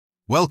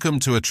Welcome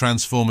to a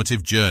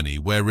transformative journey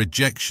where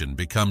rejection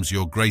becomes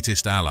your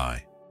greatest ally.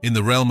 In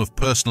the realm of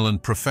personal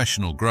and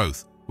professional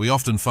growth, we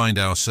often find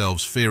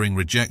ourselves fearing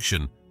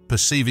rejection,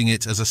 perceiving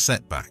it as a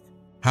setback.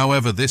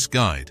 However, this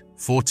guide,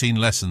 14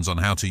 Lessons on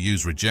How to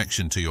Use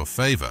Rejection to Your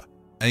Favor,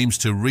 aims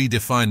to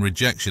redefine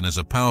rejection as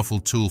a powerful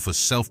tool for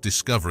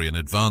self-discovery and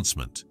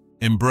advancement.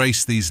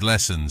 Embrace these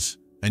lessons,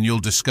 and you'll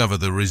discover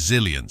the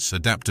resilience,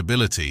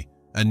 adaptability,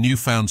 and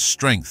newfound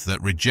strength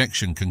that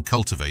rejection can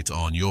cultivate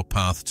on your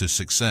path to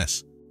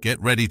success. Get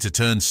ready to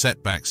turn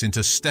setbacks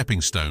into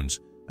stepping stones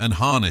and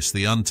harness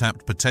the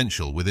untapped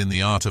potential within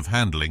the art of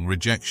handling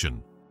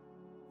rejection.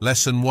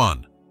 Lesson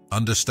 1.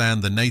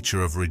 Understand the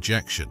nature of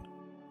rejection.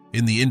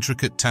 In the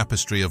intricate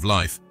tapestry of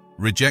life,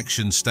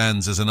 rejection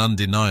stands as an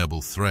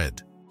undeniable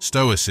thread.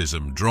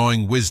 Stoicism,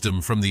 drawing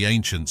wisdom from the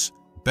ancients,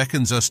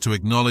 beckons us to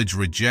acknowledge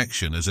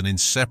rejection as an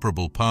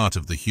inseparable part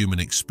of the human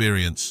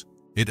experience.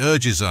 It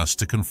urges us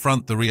to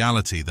confront the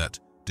reality that,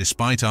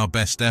 despite our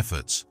best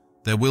efforts,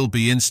 there will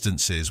be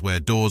instances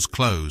where doors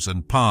close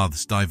and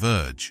paths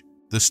diverge.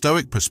 The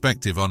Stoic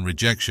perspective on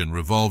rejection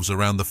revolves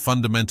around the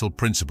fundamental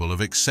principle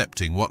of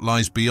accepting what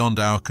lies beyond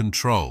our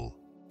control.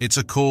 It's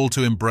a call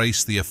to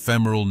embrace the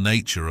ephemeral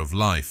nature of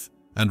life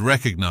and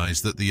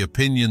recognize that the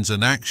opinions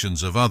and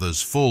actions of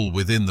others fall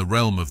within the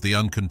realm of the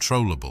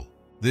uncontrollable.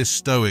 This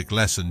Stoic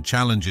lesson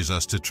challenges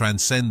us to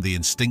transcend the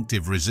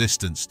instinctive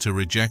resistance to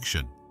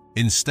rejection.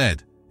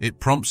 Instead, it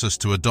prompts us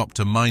to adopt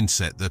a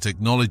mindset that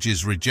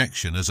acknowledges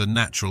rejection as a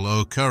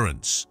natural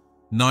occurrence,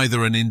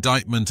 neither an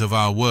indictment of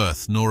our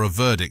worth nor a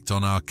verdict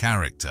on our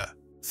character.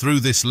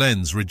 Through this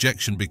lens,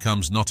 rejection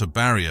becomes not a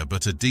barrier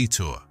but a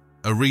detour,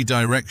 a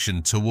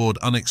redirection toward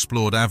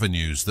unexplored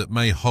avenues that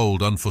may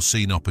hold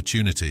unforeseen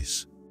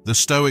opportunities. The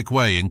Stoic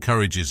way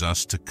encourages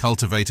us to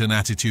cultivate an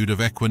attitude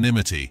of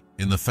equanimity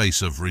in the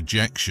face of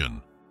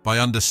rejection. By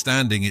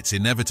understanding its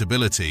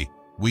inevitability,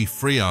 we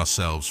free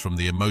ourselves from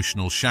the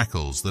emotional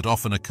shackles that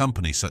often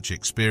accompany such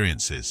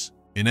experiences.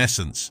 In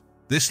essence,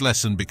 this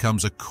lesson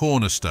becomes a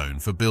cornerstone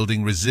for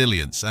building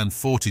resilience and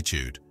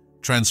fortitude,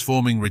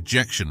 transforming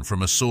rejection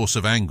from a source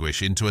of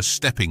anguish into a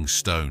stepping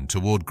stone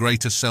toward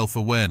greater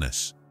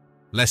self-awareness.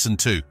 Lesson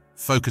 2.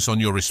 Focus on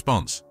your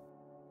response.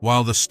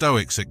 While the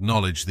Stoics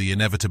acknowledge the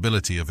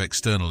inevitability of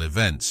external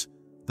events,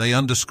 they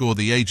underscore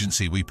the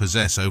agency we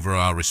possess over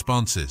our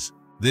responses.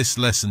 This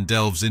lesson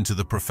delves into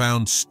the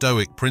profound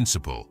Stoic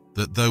principle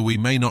that though we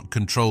may not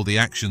control the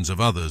actions of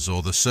others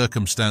or the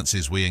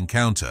circumstances we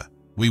encounter,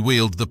 we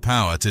wield the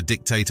power to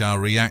dictate our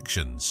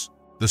reactions.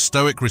 The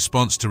Stoic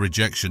response to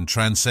rejection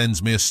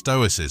transcends mere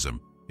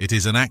stoicism. It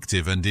is an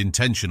active and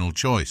intentional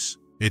choice.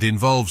 It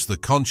involves the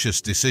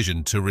conscious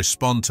decision to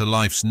respond to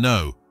life's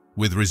no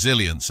with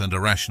resilience and a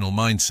rational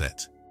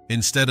mindset.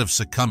 Instead of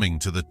succumbing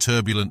to the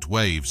turbulent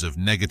waves of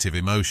negative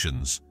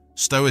emotions,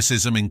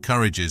 Stoicism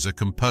encourages a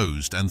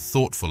composed and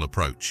thoughtful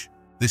approach.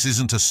 This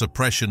isn't a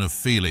suppression of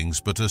feelings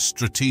but a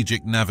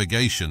strategic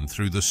navigation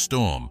through the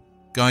storm,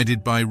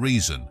 guided by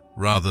reason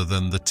rather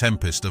than the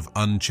tempest of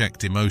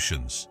unchecked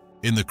emotions.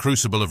 In the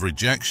crucible of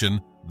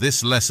rejection,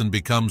 this lesson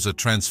becomes a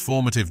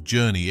transformative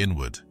journey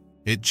inward.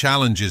 It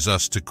challenges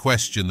us to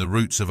question the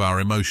roots of our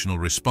emotional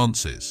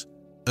responses,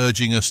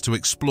 urging us to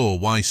explore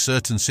why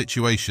certain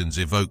situations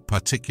evoke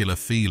particular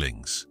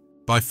feelings.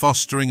 By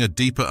fostering a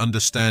deeper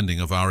understanding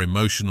of our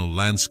emotional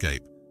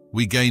landscape,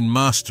 we gain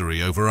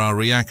mastery over our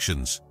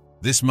reactions.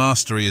 This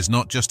mastery is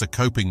not just a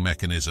coping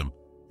mechanism,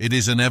 it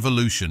is an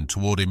evolution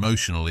toward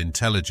emotional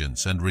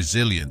intelligence and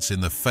resilience in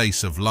the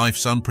face of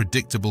life's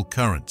unpredictable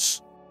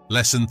currents.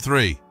 Lesson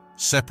 3.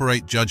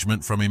 Separate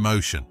judgment from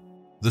emotion.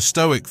 The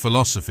Stoic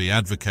philosophy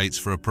advocates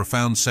for a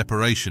profound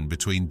separation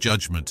between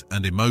judgment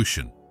and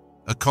emotion,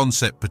 a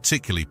concept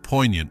particularly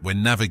poignant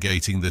when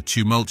navigating the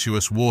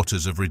tumultuous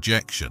waters of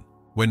rejection.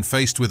 When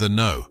faced with a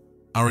no,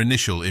 our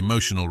initial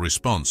emotional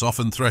response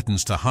often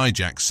threatens to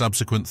hijack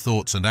subsequent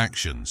thoughts and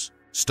actions.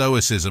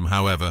 Stoicism,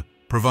 however,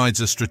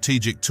 provides a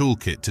strategic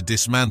toolkit to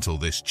dismantle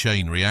this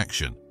chain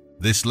reaction.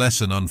 This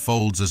lesson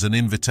unfolds as an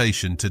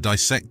invitation to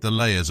dissect the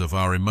layers of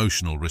our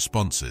emotional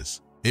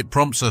responses. It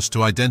prompts us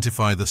to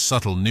identify the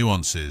subtle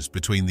nuances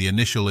between the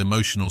initial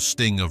emotional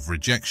sting of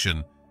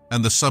rejection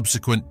and the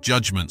subsequent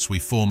judgments we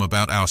form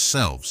about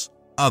ourselves,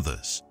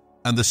 others,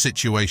 and the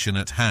situation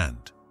at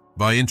hand.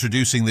 By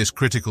introducing this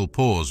critical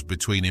pause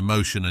between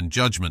emotion and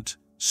judgment,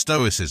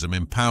 Stoicism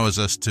empowers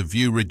us to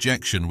view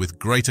rejection with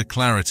greater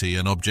clarity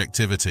and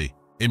objectivity.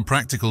 In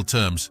practical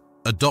terms,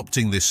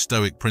 adopting this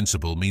Stoic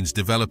principle means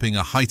developing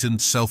a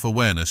heightened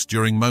self-awareness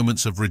during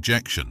moments of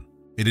rejection.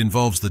 It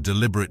involves the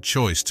deliberate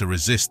choice to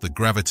resist the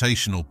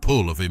gravitational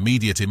pull of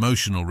immediate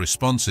emotional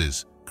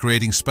responses,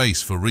 creating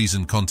space for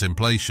reasoned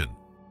contemplation.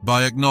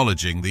 By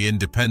acknowledging the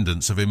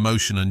independence of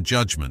emotion and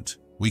judgment,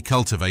 we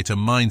cultivate a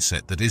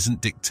mindset that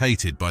isn't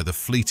dictated by the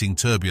fleeting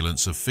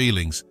turbulence of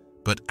feelings,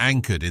 but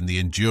anchored in the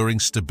enduring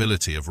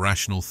stability of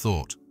rational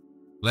thought.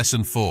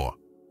 Lesson 4.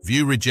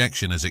 View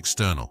rejection as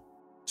external.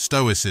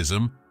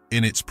 Stoicism,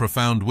 in its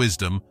profound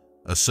wisdom,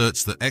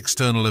 asserts that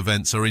external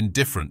events are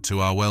indifferent to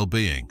our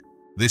well-being.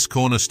 This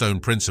cornerstone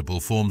principle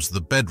forms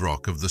the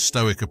bedrock of the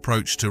Stoic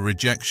approach to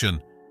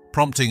rejection,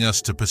 prompting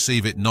us to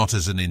perceive it not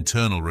as an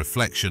internal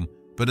reflection,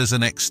 but as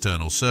an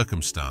external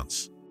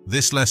circumstance.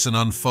 This lesson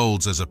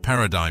unfolds as a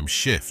paradigm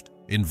shift,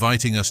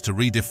 inviting us to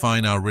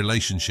redefine our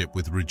relationship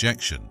with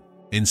rejection.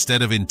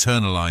 Instead of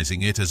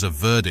internalizing it as a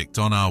verdict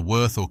on our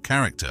worth or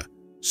character,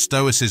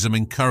 Stoicism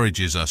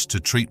encourages us to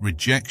treat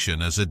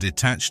rejection as a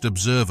detached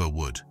observer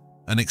would,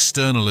 an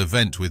external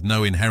event with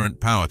no inherent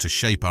power to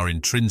shape our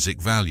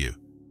intrinsic value.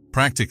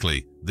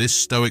 Practically, this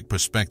Stoic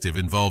perspective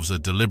involves a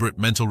deliberate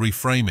mental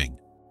reframing.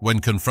 When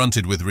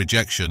confronted with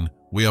rejection,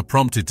 we are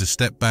prompted to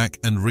step back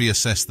and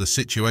reassess the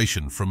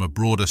situation from a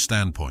broader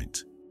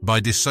standpoint.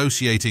 By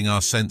dissociating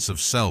our sense of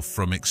self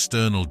from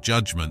external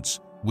judgments,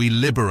 we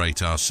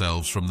liberate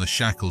ourselves from the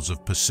shackles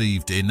of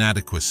perceived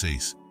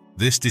inadequacies.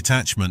 This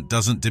detachment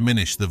doesn't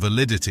diminish the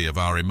validity of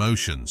our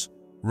emotions.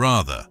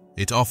 Rather,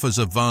 it offers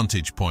a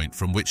vantage point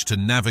from which to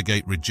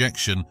navigate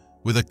rejection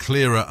with a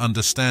clearer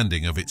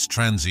understanding of its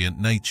transient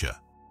nature.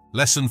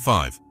 Lesson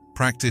 5.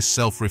 Practice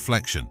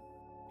self-reflection.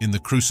 In the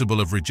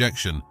crucible of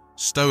rejection,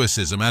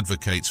 Stoicism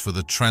advocates for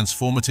the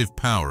transformative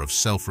power of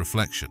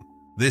self-reflection.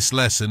 This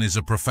lesson is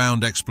a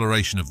profound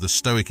exploration of the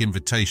Stoic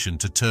invitation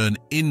to turn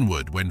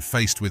inward when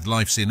faced with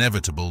life's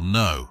inevitable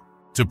no.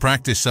 To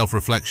practice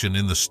self-reflection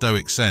in the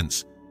Stoic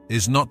sense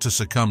is not to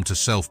succumb to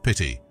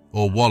self-pity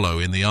or wallow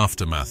in the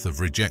aftermath of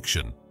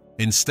rejection.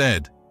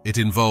 Instead, it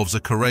involves a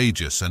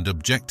courageous and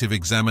objective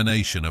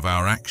examination of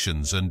our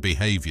actions and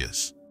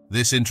behaviors.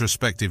 This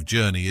introspective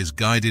journey is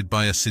guided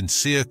by a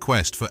sincere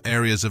quest for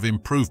areas of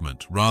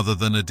improvement rather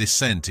than a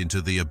descent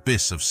into the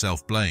abyss of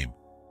self-blame.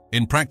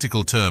 In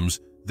practical terms,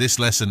 this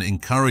lesson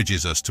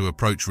encourages us to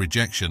approach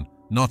rejection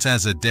not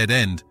as a dead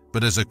end,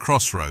 but as a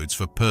crossroads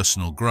for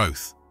personal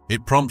growth.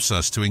 It prompts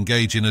us to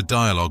engage in a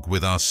dialogue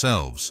with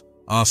ourselves,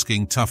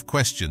 asking tough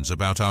questions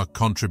about our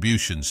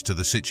contributions to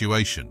the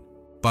situation.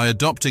 By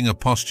adopting a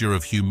posture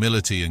of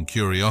humility and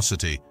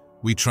curiosity,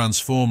 we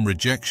transform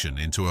rejection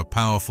into a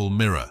powerful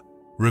mirror,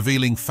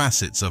 revealing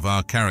facets of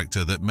our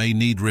character that may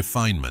need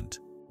refinement.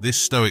 This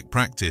Stoic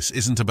practice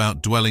isn't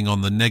about dwelling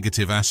on the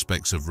negative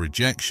aspects of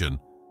rejection,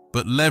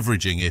 but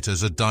leveraging it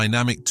as a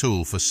dynamic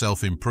tool for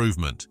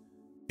self-improvement.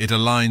 It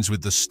aligns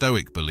with the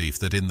Stoic belief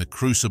that in the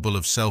crucible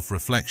of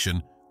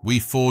self-reflection, we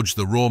forge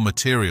the raw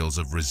materials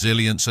of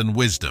resilience and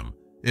wisdom,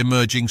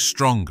 emerging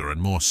stronger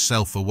and more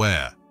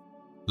self-aware.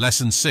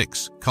 Lesson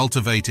 6.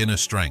 Cultivate inner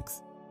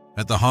strength.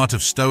 At the heart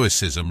of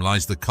Stoicism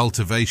lies the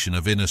cultivation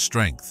of inner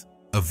strength,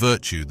 a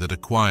virtue that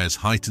acquires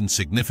heightened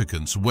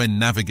significance when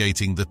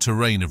navigating the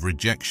terrain of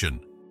rejection.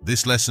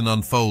 This lesson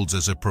unfolds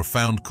as a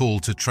profound call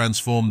to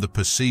transform the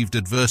perceived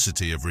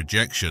adversity of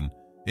rejection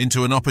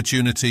into an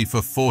opportunity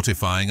for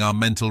fortifying our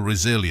mental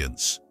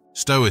resilience.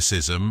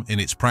 Stoicism, in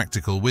its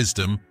practical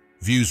wisdom,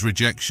 views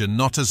rejection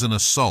not as an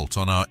assault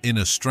on our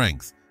inner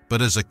strength,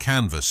 but as a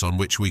canvas on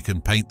which we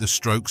can paint the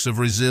strokes of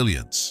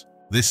resilience.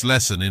 This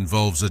lesson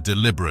involves a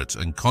deliberate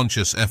and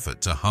conscious effort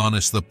to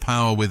harness the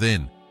power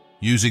within,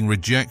 using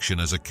rejection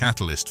as a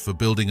catalyst for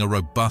building a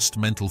robust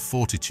mental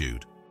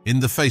fortitude. In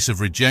the face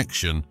of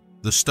rejection,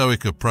 the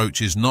Stoic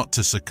approach is not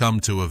to succumb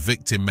to a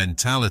victim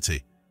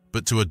mentality,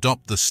 but to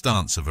adopt the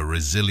stance of a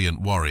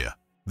resilient warrior.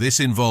 This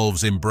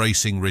involves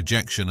embracing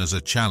rejection as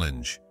a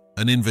challenge,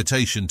 an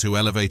invitation to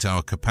elevate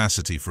our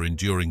capacity for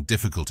enduring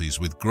difficulties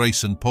with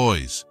grace and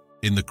poise.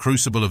 In the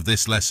crucible of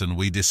this lesson,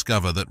 we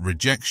discover that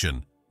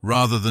rejection,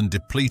 rather than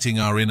depleting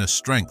our inner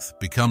strength,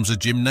 becomes a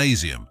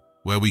gymnasium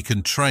where we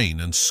can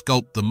train and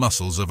sculpt the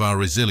muscles of our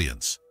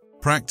resilience.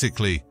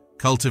 Practically,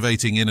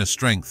 cultivating inner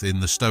strength in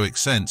the Stoic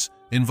sense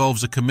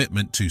involves a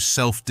commitment to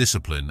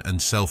self-discipline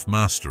and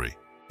self-mastery.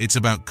 It's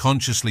about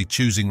consciously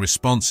choosing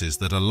responses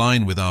that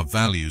align with our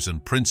values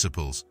and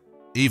principles,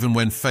 even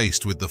when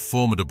faced with the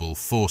formidable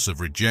force of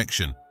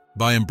rejection.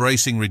 By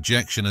embracing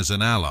rejection as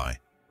an ally,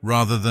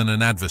 rather than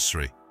an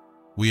adversary,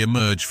 we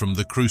emerge from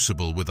the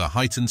crucible with a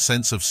heightened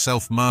sense of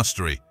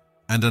self-mastery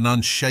and an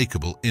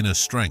unshakable inner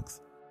strength.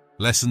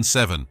 Lesson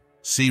 7.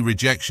 See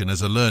rejection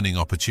as a learning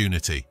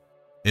opportunity.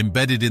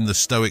 Embedded in the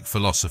Stoic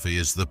philosophy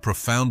is the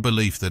profound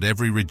belief that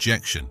every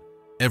rejection,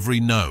 every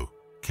no,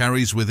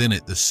 carries within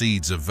it the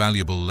seeds of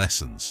valuable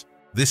lessons.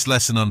 This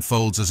lesson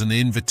unfolds as an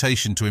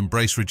invitation to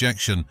embrace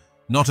rejection,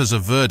 not as a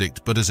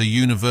verdict but as a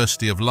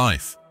university of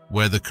life,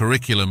 where the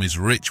curriculum is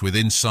rich with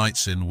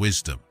insights and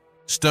wisdom.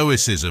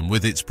 Stoicism,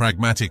 with its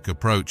pragmatic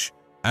approach,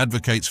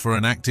 advocates for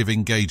an active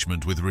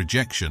engagement with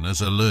rejection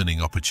as a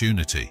learning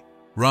opportunity.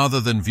 Rather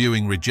than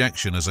viewing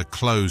rejection as a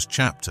closed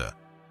chapter,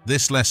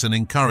 this lesson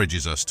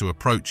encourages us to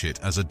approach it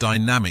as a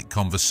dynamic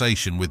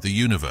conversation with the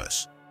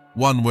universe,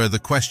 one where the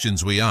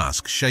questions we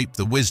ask shape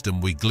the wisdom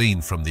we glean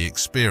from the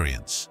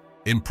experience.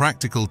 In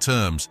practical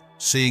terms,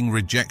 seeing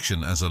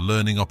rejection as a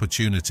learning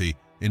opportunity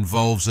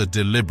involves a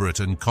deliberate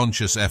and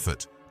conscious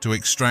effort to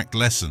extract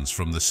lessons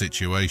from the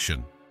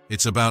situation.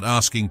 It's about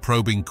asking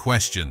probing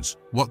questions.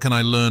 What can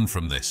I learn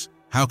from this?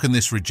 How can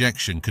this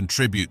rejection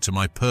contribute to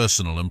my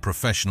personal and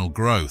professional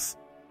growth?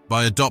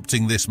 By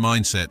adopting this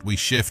mindset, we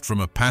shift from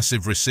a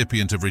passive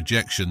recipient of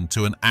rejection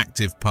to an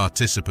active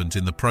participant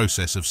in the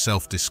process of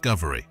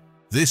self-discovery.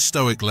 This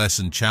Stoic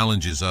lesson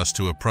challenges us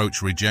to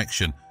approach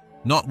rejection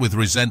not with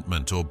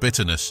resentment or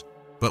bitterness,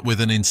 but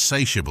with an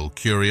insatiable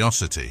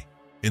curiosity.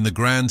 In the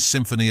grand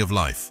symphony of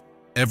life,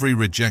 every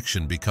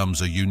rejection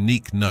becomes a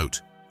unique note,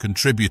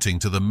 contributing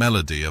to the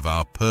melody of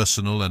our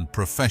personal and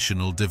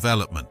professional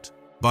development.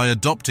 By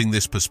adopting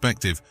this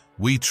perspective,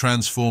 we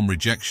transform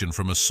rejection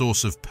from a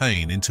source of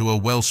pain into a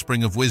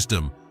wellspring of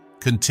wisdom,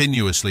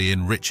 continuously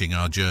enriching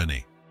our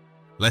journey.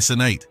 Lesson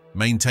 8.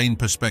 Maintain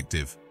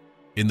perspective.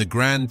 In the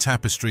grand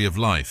tapestry of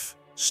life,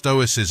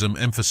 Stoicism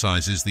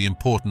emphasizes the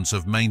importance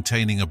of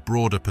maintaining a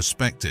broader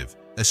perspective,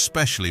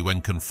 especially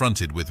when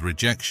confronted with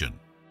rejection.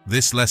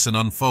 This lesson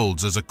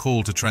unfolds as a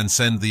call to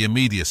transcend the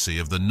immediacy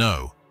of the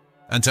no,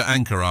 and to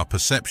anchor our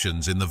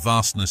perceptions in the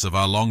vastness of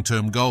our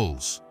long-term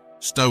goals.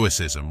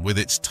 Stoicism, with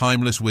its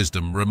timeless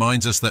wisdom,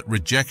 reminds us that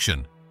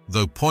rejection,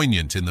 though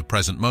poignant in the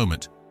present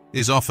moment,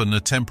 is often a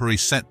temporary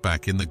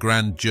setback in the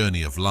grand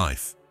journey of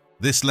life.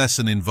 This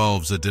lesson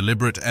involves a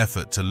deliberate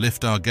effort to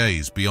lift our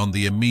gaze beyond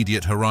the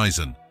immediate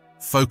horizon,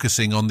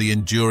 focusing on the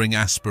enduring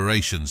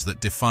aspirations that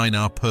define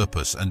our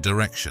purpose and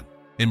direction.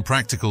 In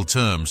practical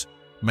terms,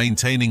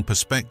 maintaining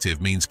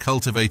perspective means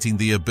cultivating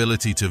the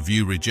ability to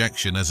view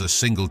rejection as a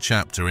single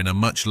chapter in a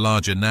much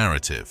larger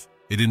narrative.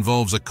 It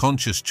involves a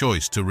conscious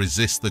choice to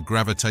resist the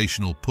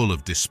gravitational pull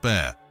of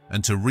despair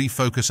and to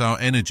refocus our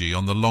energy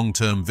on the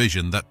long-term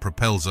vision that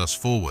propels us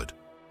forward.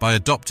 By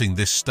adopting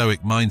this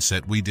Stoic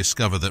mindset, we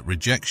discover that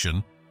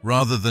rejection,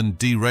 rather than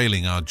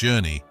derailing our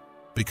journey,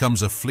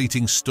 becomes a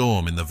fleeting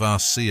storm in the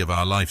vast sea of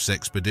our life's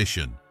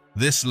expedition.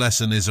 This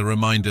lesson is a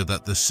reminder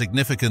that the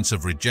significance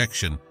of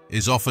rejection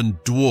is often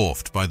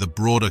dwarfed by the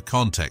broader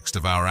context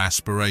of our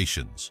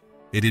aspirations.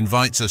 It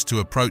invites us to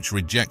approach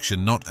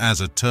rejection not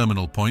as a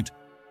terminal point,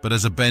 but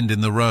as a bend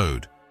in the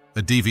road,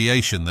 a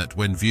deviation that,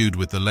 when viewed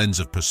with the lens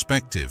of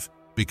perspective,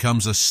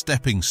 becomes a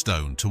stepping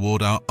stone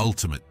toward our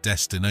ultimate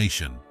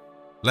destination.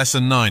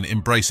 Lesson 9.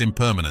 Embrace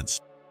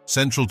impermanence.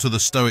 Central to the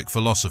Stoic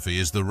philosophy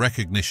is the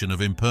recognition of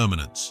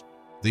impermanence,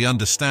 the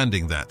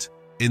understanding that,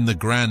 in the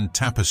grand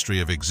tapestry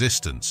of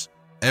existence,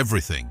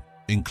 everything,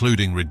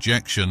 including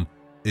rejection,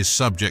 is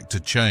subject to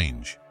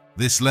change.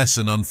 This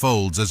lesson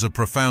unfolds as a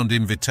profound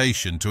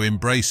invitation to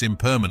embrace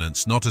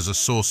impermanence not as a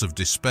source of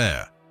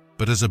despair,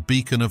 but as a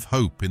beacon of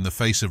hope in the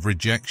face of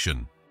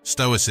rejection.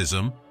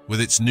 Stoicism,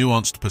 with its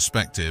nuanced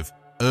perspective,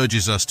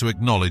 urges us to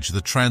acknowledge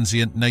the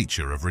transient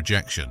nature of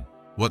rejection.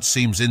 What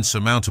seems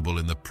insurmountable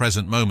in the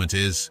present moment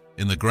is,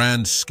 in the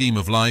grand scheme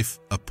of life,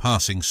 a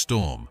passing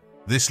storm.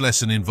 This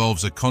lesson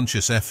involves a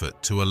conscious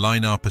effort to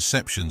align our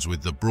perceptions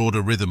with the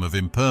broader rhythm of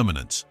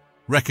impermanence,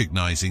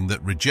 recognizing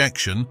that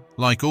rejection,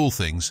 like all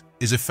things,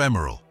 is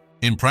ephemeral.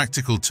 In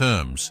practical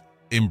terms,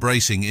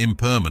 embracing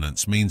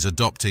impermanence means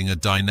adopting a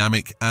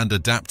dynamic and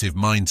adaptive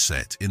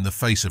mindset in the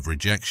face of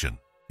rejection.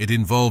 It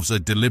involves a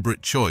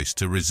deliberate choice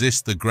to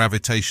resist the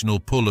gravitational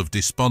pull of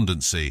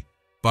despondency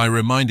by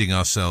reminding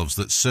ourselves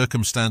that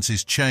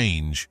circumstances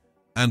change,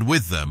 and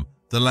with them,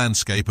 the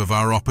landscape of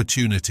our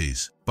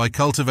opportunities. By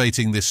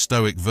cultivating this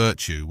Stoic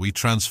virtue, we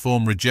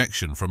transform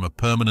rejection from a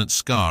permanent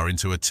scar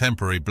into a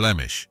temporary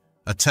blemish,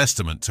 a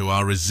testament to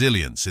our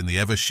resilience in the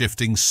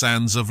ever-shifting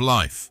sands of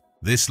life.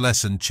 This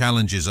lesson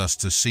challenges us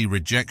to see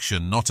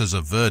rejection not as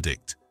a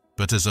verdict,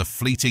 but as a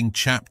fleeting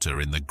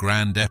chapter in the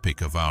grand epic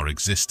of our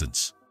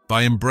existence.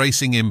 By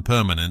embracing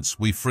impermanence,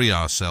 we free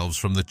ourselves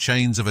from the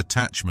chains of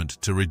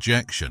attachment to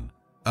rejection,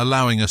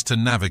 allowing us to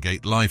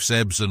navigate life's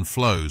ebbs and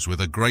flows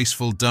with a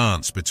graceful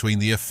dance between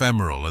the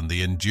ephemeral and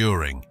the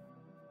enduring.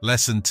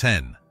 Lesson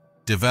 10.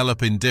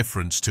 Develop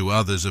indifference to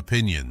others'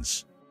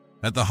 opinions.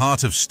 At the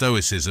heart of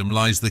Stoicism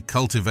lies the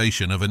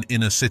cultivation of an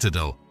inner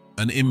citadel,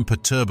 an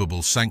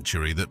imperturbable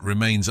sanctuary that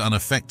remains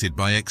unaffected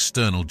by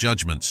external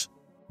judgments.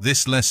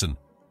 This lesson,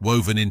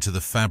 woven into the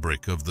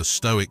fabric of the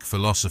Stoic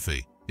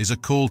philosophy, is a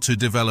call to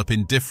develop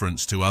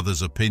indifference to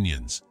others'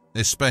 opinions,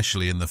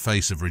 especially in the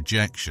face of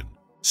rejection.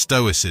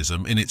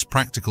 Stoicism, in its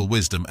practical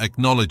wisdom,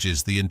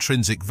 acknowledges the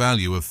intrinsic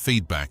value of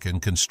feedback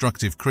and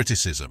constructive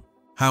criticism.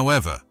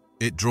 However,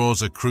 it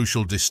draws a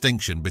crucial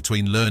distinction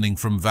between learning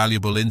from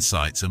valuable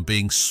insights and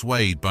being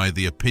swayed by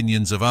the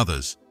opinions of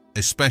others,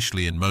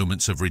 especially in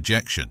moments of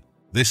rejection.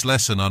 This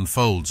lesson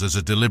unfolds as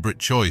a deliberate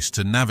choice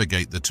to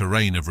navigate the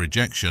terrain of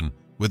rejection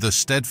with a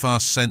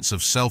steadfast sense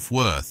of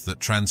self-worth that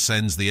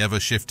transcends the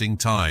ever-shifting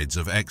tides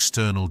of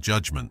external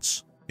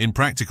judgments. In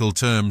practical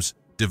terms,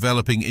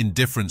 developing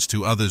indifference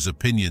to others'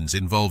 opinions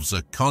involves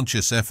a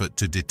conscious effort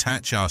to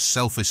detach our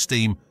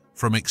self-esteem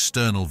from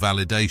external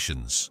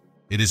validations.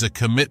 It is a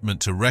commitment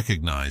to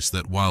recognize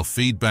that while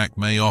feedback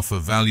may offer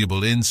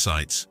valuable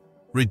insights,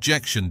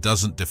 rejection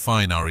doesn't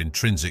define our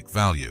intrinsic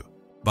value.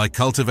 By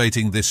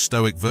cultivating this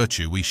Stoic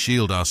virtue, we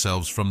shield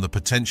ourselves from the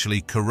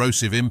potentially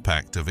corrosive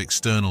impact of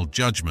external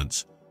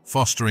judgments,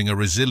 fostering a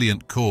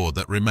resilient core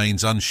that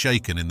remains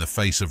unshaken in the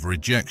face of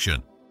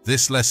rejection.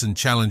 This lesson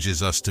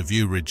challenges us to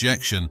view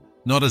rejection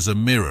not as a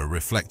mirror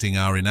reflecting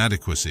our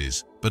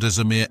inadequacies, but as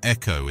a mere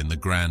echo in the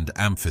grand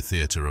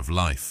amphitheater of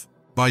life.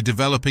 By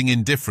developing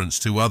indifference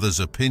to others'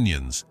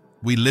 opinions,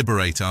 we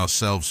liberate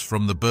ourselves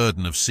from the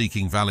burden of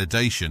seeking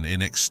validation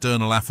in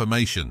external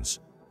affirmations,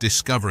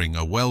 discovering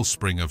a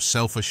wellspring of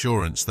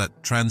self-assurance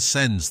that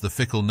transcends the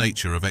fickle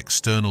nature of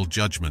external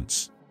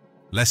judgments.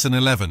 Lesson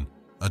 11.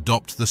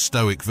 Adopt the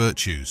Stoic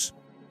virtues.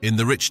 In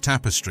the rich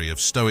tapestry of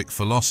Stoic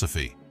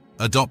philosophy,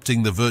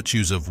 adopting the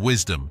virtues of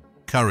wisdom,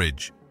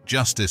 courage,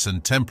 justice,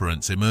 and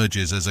temperance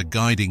emerges as a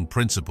guiding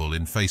principle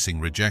in facing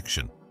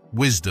rejection.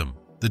 Wisdom,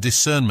 the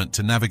discernment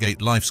to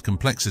navigate life's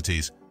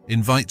complexities,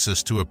 invites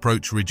us to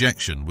approach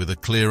rejection with a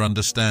clear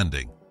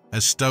understanding.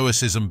 As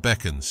Stoicism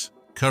beckons,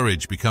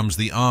 courage becomes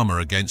the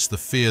armor against the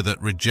fear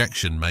that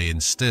rejection may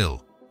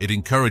instill. It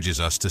encourages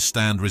us to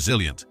stand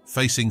resilient,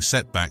 facing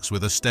setbacks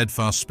with a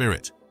steadfast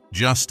spirit.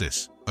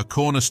 Justice, a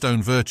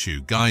cornerstone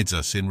virtue, guides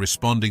us in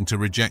responding to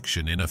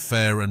rejection in a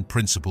fair and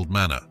principled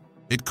manner.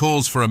 It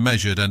calls for a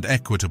measured and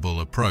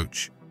equitable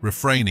approach,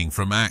 refraining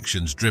from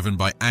actions driven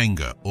by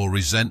anger or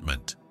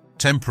resentment.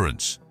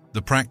 Temperance,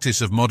 the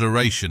practice of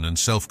moderation and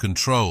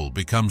self-control,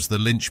 becomes the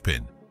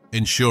linchpin,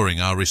 ensuring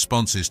our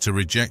responses to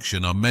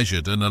rejection are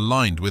measured and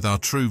aligned with our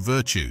true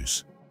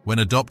virtues. When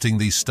adopting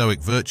these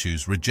Stoic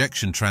virtues,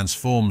 rejection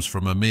transforms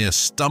from a mere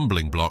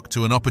stumbling block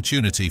to an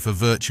opportunity for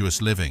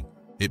virtuous living.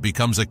 It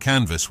becomes a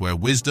canvas where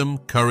wisdom,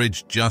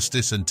 courage,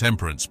 justice, and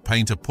temperance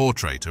paint a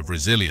portrait of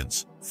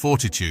resilience,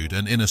 fortitude,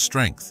 and inner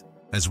strength.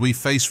 As we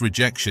face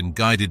rejection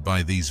guided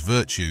by these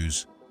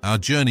virtues, our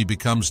journey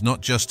becomes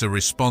not just a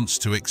response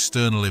to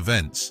external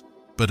events,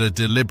 but a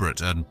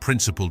deliberate and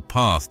principled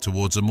path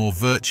towards a more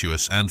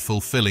virtuous and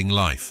fulfilling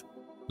life.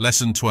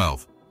 Lesson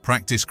 12.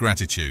 Practice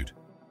gratitude.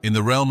 In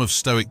the realm of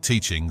Stoic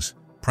teachings,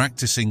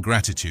 practicing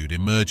gratitude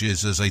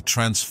emerges as a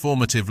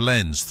transformative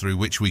lens through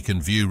which we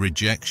can view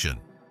rejection.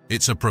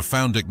 It's a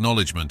profound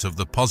acknowledgement of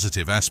the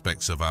positive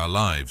aspects of our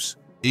lives,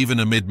 even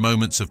amid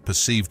moments of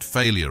perceived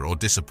failure or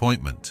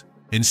disappointment.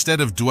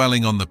 Instead of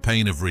dwelling on the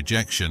pain of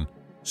rejection,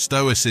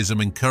 Stoicism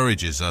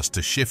encourages us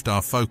to shift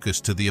our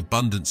focus to the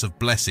abundance of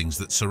blessings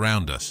that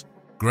surround us.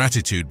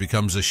 Gratitude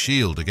becomes a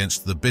shield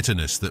against the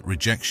bitterness that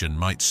rejection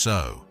might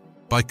sow.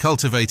 By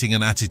cultivating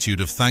an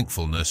attitude of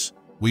thankfulness,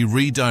 we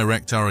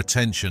redirect our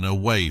attention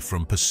away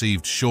from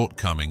perceived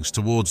shortcomings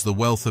towards the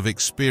wealth of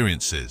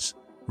experiences,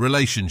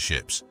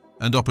 relationships,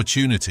 and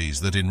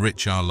opportunities that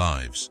enrich our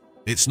lives.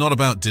 It's not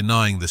about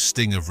denying the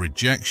sting of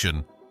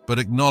rejection, but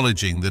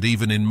acknowledging that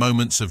even in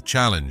moments of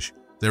challenge,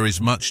 there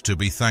is much to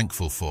be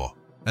thankful for.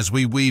 As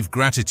we weave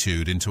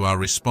gratitude into our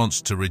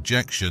response to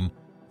rejection,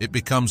 it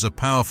becomes a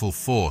powerful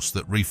force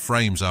that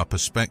reframes our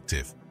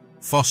perspective,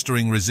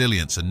 fostering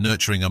resilience and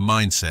nurturing a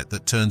mindset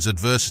that turns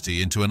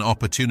adversity into an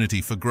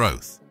opportunity for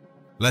growth.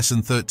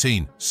 Lesson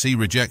 13. See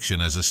rejection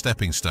as a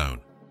stepping stone.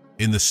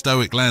 In the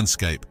Stoic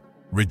landscape,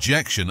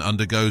 rejection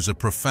undergoes a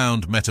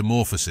profound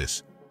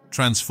metamorphosis,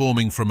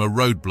 transforming from a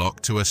roadblock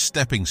to a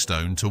stepping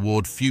stone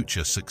toward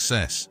future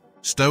success.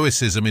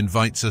 Stoicism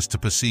invites us to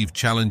perceive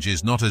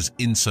challenges not as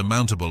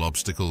insurmountable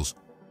obstacles,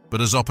 but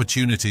as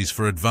opportunities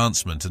for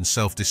advancement and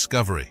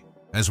self-discovery.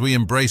 As we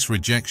embrace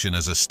rejection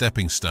as a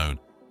stepping stone,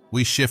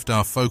 we shift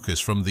our focus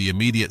from the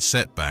immediate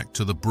setback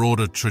to the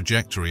broader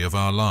trajectory of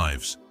our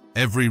lives.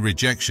 Every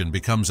rejection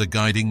becomes a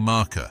guiding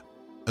marker,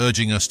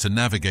 urging us to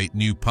navigate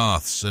new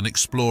paths and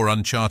explore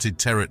uncharted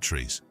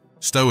territories.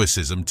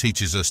 Stoicism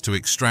teaches us to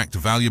extract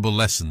valuable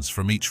lessons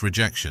from each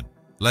rejection,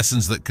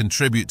 lessons that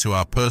contribute to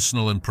our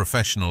personal and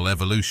professional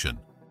evolution.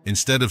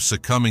 Instead of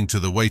succumbing to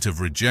the weight of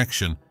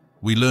rejection,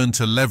 we learn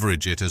to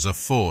leverage it as a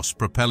force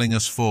propelling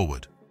us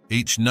forward.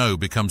 Each no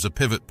becomes a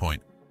pivot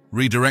point,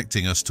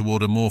 redirecting us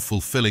toward a more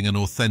fulfilling and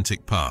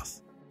authentic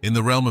path. In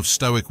the realm of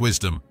Stoic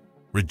wisdom,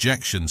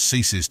 rejection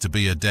ceases to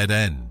be a dead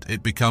end.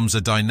 It becomes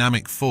a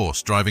dynamic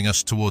force driving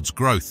us towards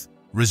growth,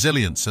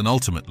 resilience, and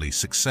ultimately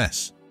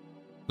success.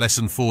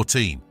 Lesson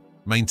 14.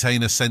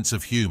 Maintain a sense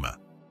of humor.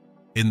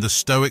 In the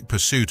Stoic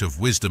pursuit of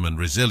wisdom and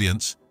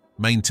resilience,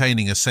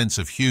 maintaining a sense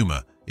of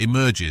humor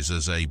emerges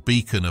as a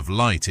beacon of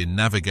light in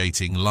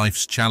navigating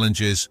life's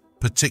challenges,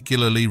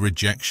 particularly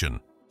rejection.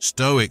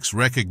 Stoics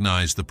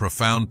recognize the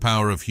profound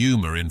power of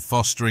humor in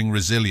fostering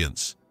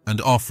resilience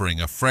and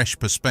offering a fresh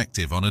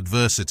perspective on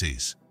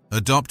adversities.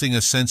 Adopting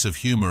a sense of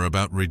humor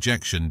about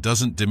rejection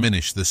doesn't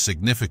diminish the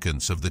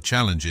significance of the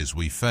challenges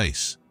we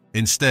face.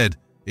 Instead,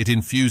 it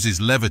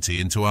infuses levity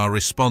into our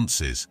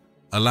responses,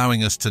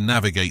 allowing us to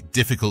navigate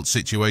difficult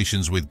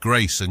situations with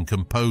grace and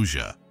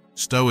composure.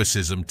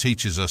 Stoicism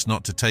teaches us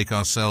not to take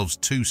ourselves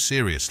too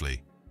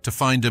seriously, to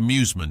find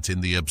amusement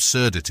in the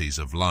absurdities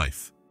of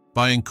life.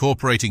 By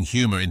incorporating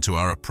humor into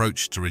our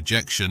approach to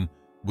rejection,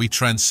 we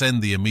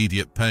transcend the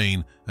immediate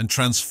pain and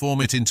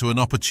transform it into an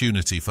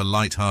opportunity for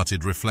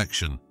light-hearted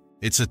reflection.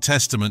 It's a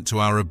testament to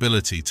our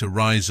ability to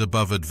rise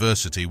above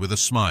adversity with a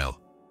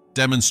smile,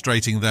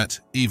 demonstrating that,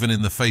 even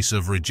in the face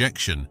of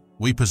rejection,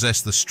 we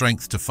possess the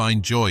strength to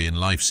find joy in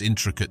life's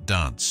intricate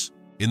dance.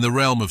 In the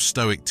realm of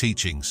Stoic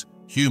teachings,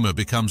 humor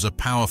becomes a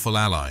powerful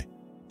ally,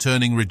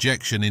 turning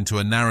rejection into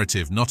a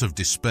narrative not of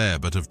despair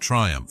but of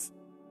triumph.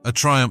 a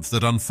triumph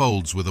that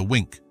unfolds with a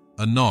wink,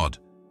 a nod,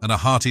 and a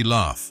hearty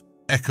laugh,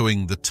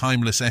 echoing the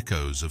timeless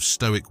echoes of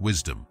Stoic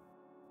wisdom.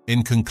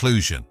 In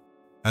conclusion,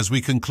 as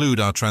we conclude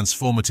our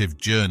transformative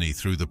journey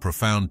through the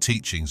profound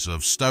teachings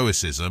of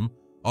Stoicism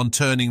on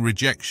turning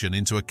rejection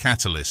into a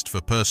catalyst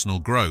for personal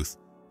growth,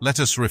 let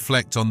us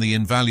reflect on the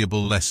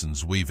invaluable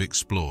lessons we've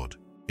explored.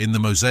 In the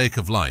mosaic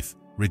of life,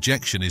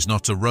 rejection is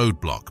not a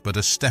roadblock but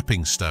a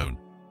stepping stone,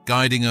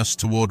 guiding us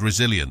toward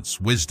resilience,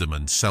 wisdom,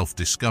 and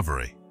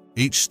self-discovery.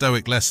 Each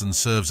Stoic lesson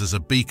serves as a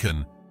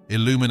beacon,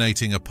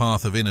 illuminating a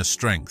path of inner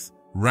strength,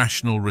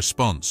 rational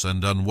response,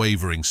 and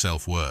unwavering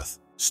self-worth.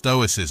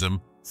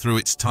 Stoicism, through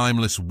its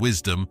timeless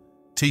wisdom,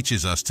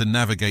 teaches us to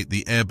navigate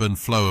the ebb and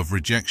flow of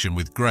rejection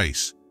with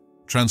grace,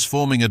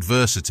 transforming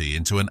adversity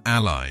into an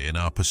ally in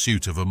our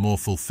pursuit of a more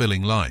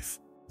fulfilling life.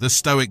 The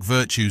Stoic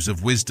virtues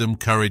of wisdom,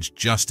 courage,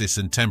 justice,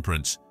 and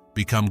temperance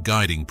become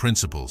guiding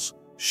principles,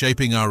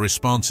 shaping our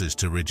responses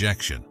to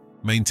rejection.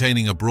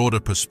 Maintaining a broader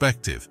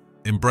perspective,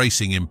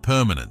 embracing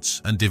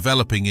impermanence, and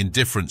developing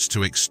indifference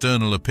to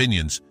external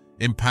opinions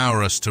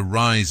empower us to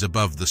rise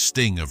above the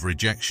sting of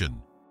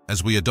rejection.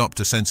 As we adopt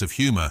a sense of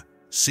humor,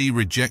 see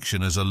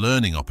rejection as a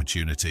learning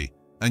opportunity,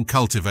 and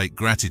cultivate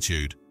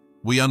gratitude,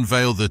 we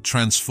unveil the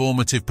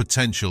transformative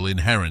potential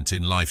inherent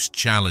in life's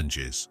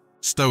challenges.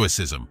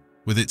 Stoicism,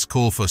 with its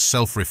call for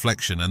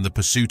self-reflection and the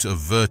pursuit of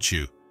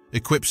virtue,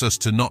 equips us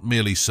to not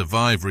merely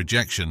survive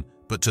rejection,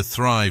 but to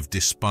thrive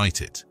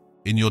despite it.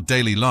 In your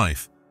daily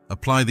life,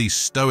 apply these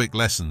Stoic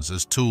lessons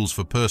as tools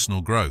for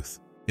personal growth.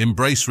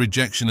 Embrace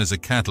rejection as a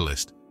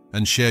catalyst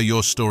and share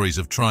your stories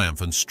of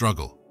triumph and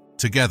struggle.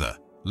 Together,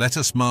 let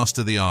us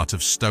master the art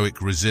of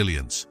Stoic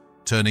resilience,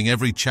 turning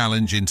every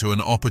challenge into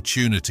an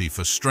opportunity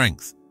for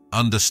strength,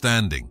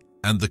 understanding,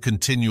 and the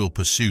continual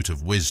pursuit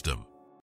of wisdom.